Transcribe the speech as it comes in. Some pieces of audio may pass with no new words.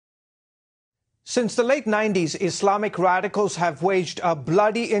Since the late 90s, Islamic radicals have waged a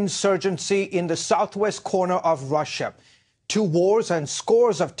bloody insurgency in the southwest corner of Russia. 2 wars and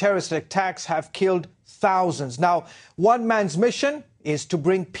scores of terrorist attacks have killed thousands. Now, one man's mission is to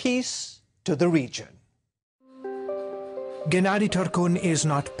bring peace to the region. Gennady Turkun is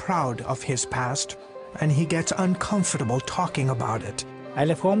not proud of his past, and he gets uncomfortable talking about it. I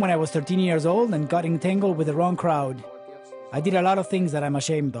left home when I was 13 years old and got entangled with the wrong crowd. I did a lot of things that I'm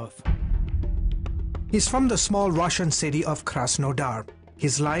ashamed of. He's from the small Russian city of Krasnodar.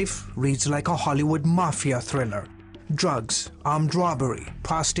 His life reads like a Hollywood mafia thriller. Drugs, armed robbery,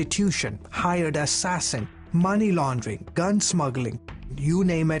 prostitution, hired assassin, money laundering, gun smuggling. You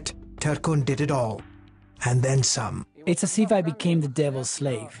name it, Turkun did it all. And then some. It's as if I became the devil's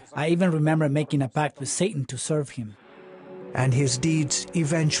slave. I even remember making a pact with Satan to serve him. And his deeds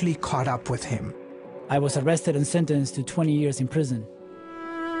eventually caught up with him. I was arrested and sentenced to 20 years in prison.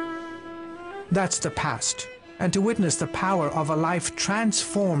 That's the past. And to witness the power of a life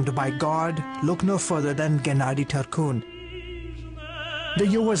transformed by God, look no further than Gennady Turkun. The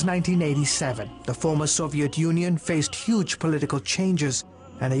year was 1987. The former Soviet Union faced huge political changes,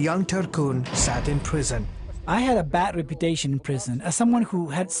 and a young Turkun sat in prison. I had a bad reputation in prison as someone who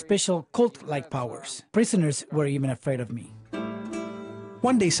had special cult-like powers. Prisoners were even afraid of me.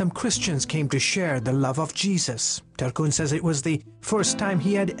 One day, some Christians came to share the love of Jesus. Turkun says it was the first time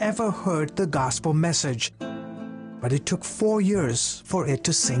he had ever heard the gospel message. But it took 4 years for it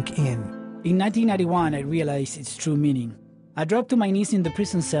to sink in. In 1991, I realized its true meaning. I dropped to my knees in the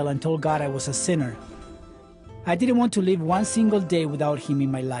prison cell and told God I was a sinner. I didn't want to live one single day without Him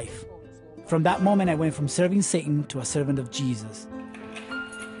in my life. From that moment, I went from serving Satan to a servant of Jesus.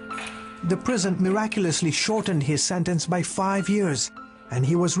 The prison miraculously shortened his sentence by 5 years, and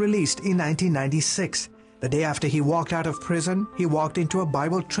he was released in 1996. The day after he walked out of prison, he walked into a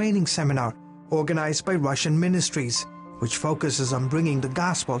Bible training seminar organized by Russian ministries, which focuses on bringing the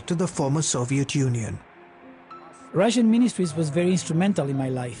gospel to the former Soviet Union. Russian ministries was very instrumental in my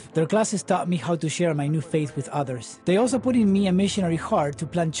life. Their classes taught me how to share my new faith with others. They also put in me a missionary heart to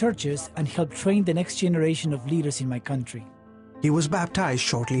plant churches and help train the next generation of leaders in my country. He was baptized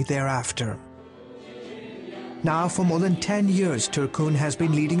shortly thereafter. Now, for more than 10 years, Turkun has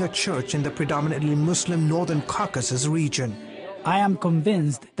been leading a church in the predominantly Muslim Northern Caucasus region. I am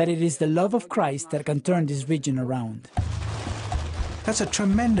convinced that it is the love of Christ that can turn this region around. That's a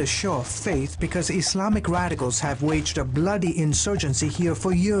tremendous show of faith because Islamic radicals have waged a bloody insurgency here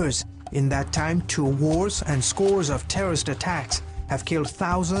for years. In that time, 2 wars and scores of terrorist attacks have killed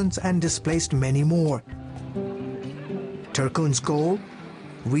thousands and displaced many more. Turkun's goal?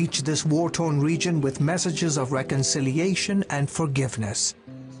 Reach this war-torn region with messages of reconciliation and forgiveness.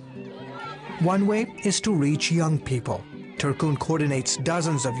 One way is to reach young people. Turkun coordinates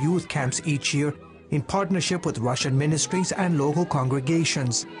dozens of youth camps each year in partnership with Russian ministries and local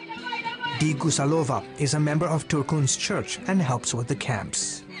congregations. Di Gusalova is a member of Turkun's church and helps with the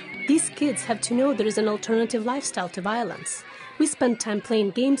camps. These kids have to know there is an alternative lifestyle to violence. We spend time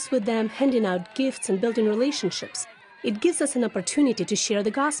playing games with them, handing out gifts and building relationships. It gives us an opportunity to share the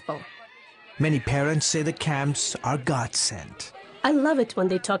gospel. Many parents say the camps are God-sent. I love it when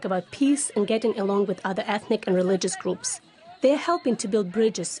they talk about peace and getting along with other ethnic and religious groups. They are helping to build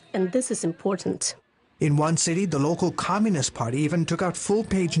bridges, and this is important. In one city, the local Communist Party even took out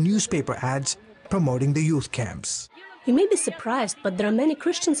full-page newspaper ads promoting the youth camps. You may be surprised, but there are many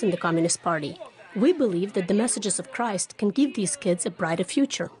Christians in the Communist Party. We believe that the messages of Christ can give these kids a brighter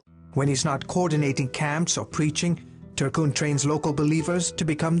future. When he's not coordinating camps or preaching, Turkun trains local believers to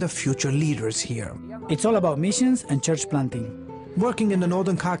become the future leaders here. It's all about missions and church planting. Working in the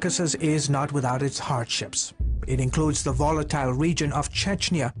Northern Caucasus is not without its hardships. It includes the volatile region of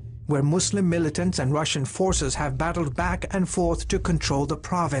Chechnya, where Muslim militants and Russian forces have battled back and forth to control the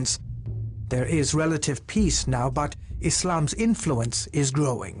province. There is relative peace now, but Islam's influence is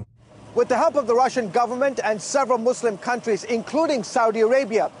growing. With the help of the Russian government and several Muslim countries, including Saudi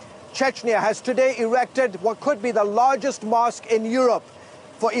Arabia, Chechnya has today erected what could be the largest mosque in Europe.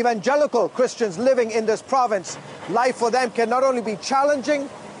 For evangelical Christians living in this province, life for them can not only be challenging,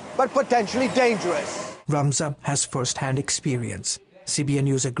 but potentially dangerous. Ramza has first-hand experience. CBN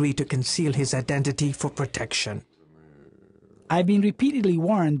News agreed to conceal his identity for protection. I've been repeatedly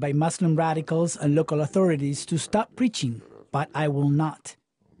warned by Muslim radicals and local authorities to stop preaching, but I will not.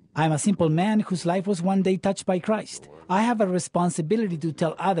 I'm a simple man whose life was one day touched by Christ. I have a responsibility to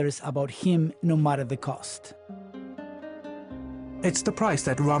tell others about Him no matter the cost. It's the price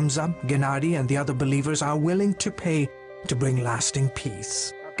that Ramza, Gennady, and the other believers are willing to pay to bring lasting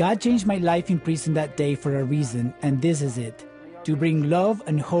peace. God changed my life in prison that day for a reason, and this is it. to bring love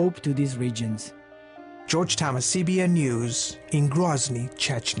and hope to these regions. George Thomas, CBN News, in Grozny,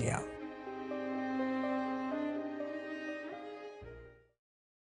 Chechnya.